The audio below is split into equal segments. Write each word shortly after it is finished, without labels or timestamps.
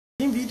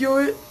Can you video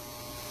it?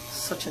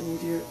 Such an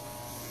idiot.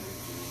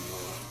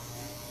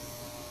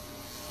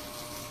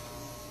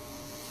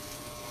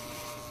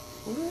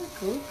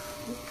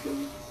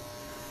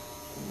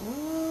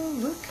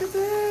 Look at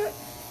that.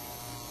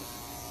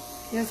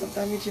 Yes, I'm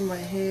damaging my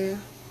hair.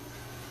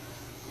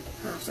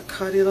 I have to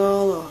cut it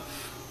all off.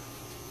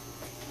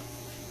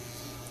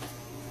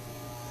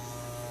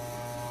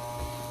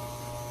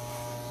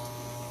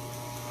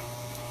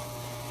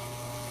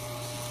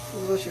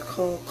 This is what you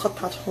call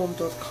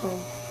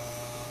cutathome.com.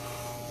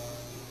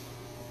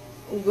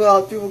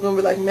 Well, people are going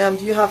to be like, ma'am,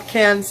 do you have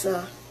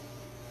cancer?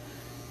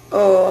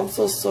 Oh, I'm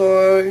so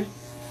sorry.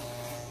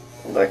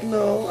 I'm like,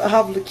 no, I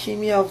have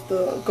leukemia of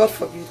the, God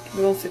forbid,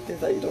 you don't say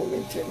things that you don't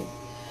maintain.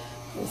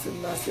 Don't say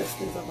nastiest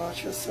things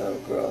about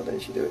yourself, girl.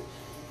 Then you do it.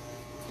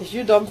 If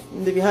you dump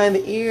the behind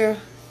the ear,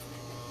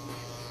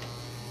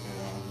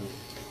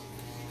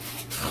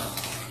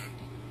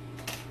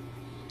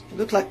 you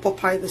look like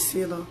Popeye the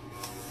Sailor.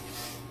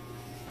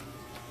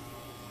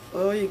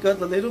 Oh, you got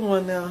the little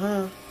one now,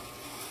 huh?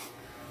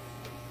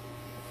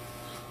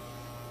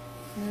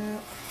 Yeah.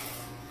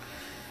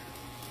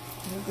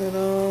 You're going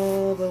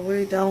all the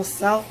way down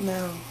south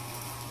now.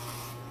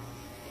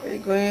 We're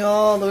going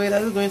all the way.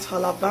 That is going to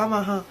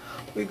Alabama, huh?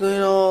 We're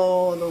going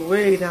all the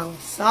way down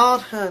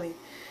south, honey.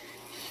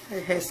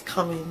 Your hair's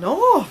coming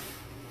off.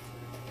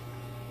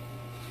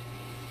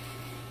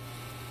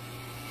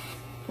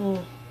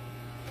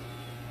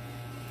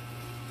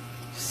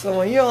 So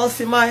when you all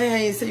see my hair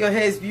and you say your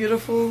hair is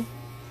beautiful,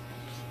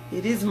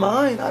 it is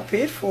mine. I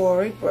paid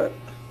for it, but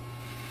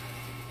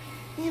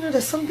you know,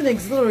 there's something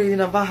exhilarating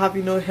about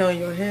having no hair on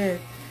your head.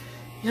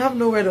 You have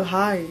nowhere to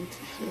hide.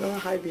 You don't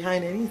hide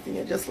behind anything.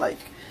 You're just like,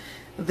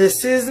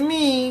 this is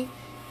me.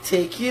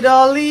 Take it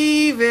or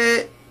leave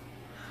it.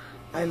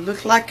 I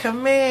look like a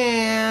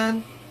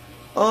man.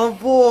 Oh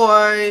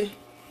boy.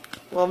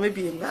 Well,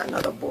 maybe a man,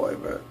 not a boy,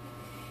 but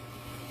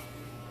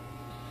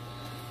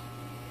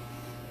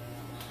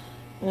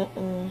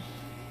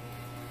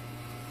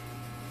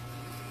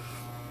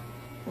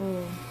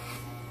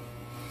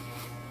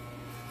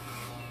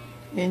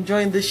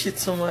enjoying this shit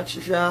so much,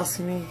 if you ask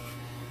me.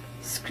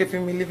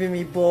 Scraping me, leaving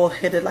me bald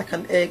headed like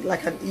an egg,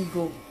 like an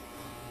eagle.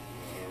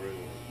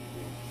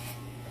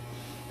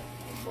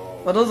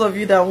 For those of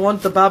you that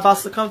want the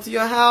barbers to come to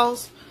your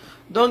house,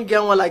 don't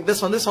get one like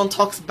this one. This one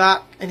talks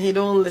back and he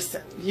don't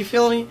listen. You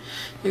feel me?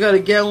 You gotta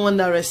get one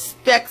that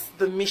respects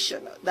the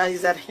mission that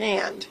is at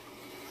hand.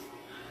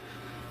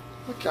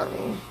 Look at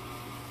me.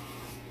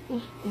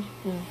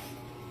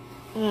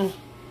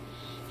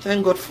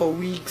 Thank God for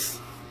wigs.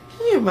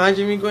 Can you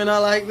imagine me going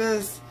out like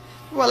this?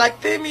 People are like,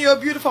 tell me you're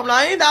beautiful. I'm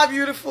like, I ain't that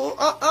beautiful.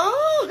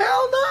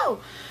 Hell no.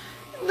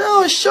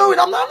 No, show it.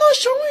 I'm not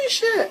showing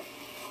shit.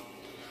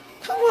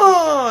 Come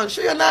on,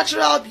 show your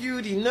natural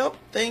beauty. Nope,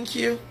 thank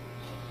you.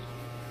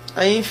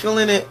 I ain't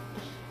feeling it.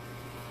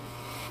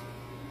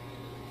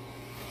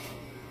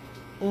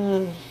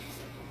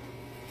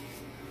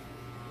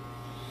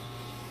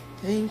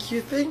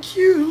 Thank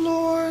you,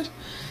 Lord.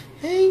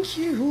 Thank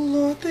you,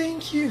 Lord.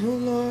 Thank you,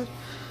 Lord,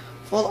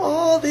 for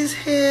all this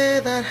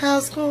hair that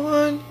has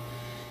gone.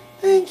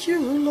 Thank you,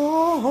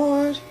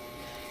 Lord.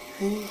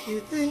 Thank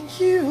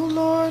you,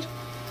 Lord.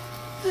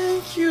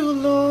 Thank you,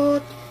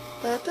 Lord,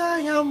 that I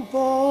am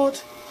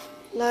bald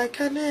like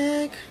an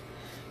egg.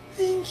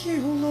 Thank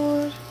you,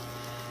 Lord.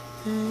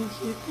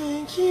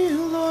 Thank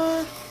you,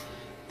 Lord.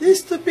 This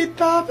stupid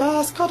barber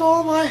has cut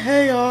all my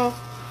hair off.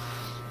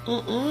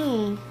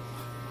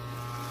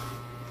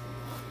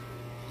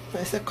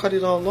 I said cut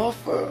it all off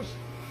first.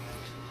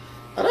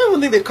 I don't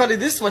even think they cut it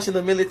this much in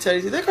the military.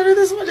 Did they cut it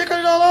this much? They cut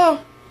it all off.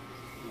 Of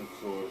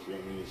course, you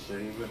want me to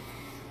shave it?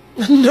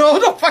 No,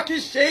 don't fucking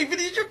shave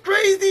it. You're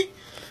crazy.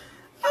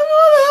 I mean,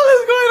 what the hell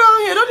is going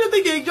on here? Don't you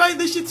think you're enjoying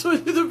this shit too, a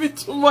little bit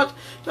too much?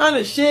 Trying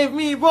to shave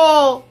me,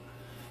 bro.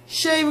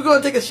 Shave, we're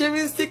going to take a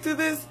shaving stick to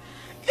this.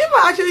 It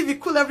might actually be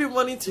cool every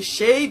morning to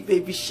shave,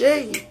 baby.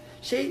 Shave.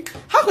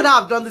 How could I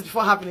have done this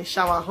before having a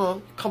shower, huh?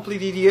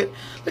 Complete idiot.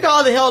 Look at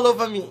all the hair all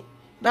over me.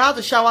 Now I have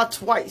to shower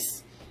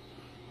twice.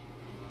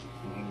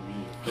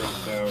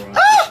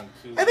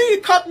 And then you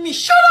cut me.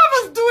 Shut up,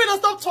 I was doing and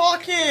stop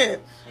talking.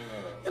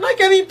 You're not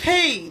getting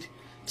paid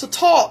to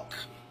talk.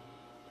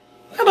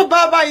 What kind of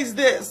barber is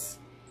this?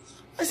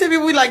 I say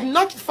people like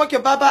knock the fuck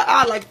your barber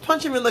out, like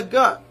punch him in the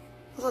gut.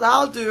 That's what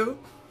I'll do.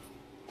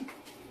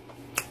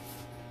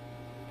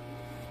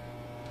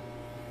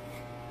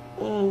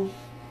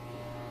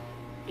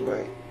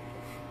 Right.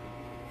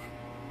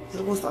 It's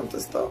almost time to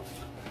stop.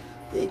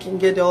 You can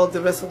get all the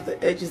rest of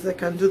the edges. I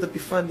can do the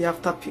before and the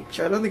after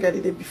picture. I don't think I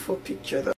did a before picture though.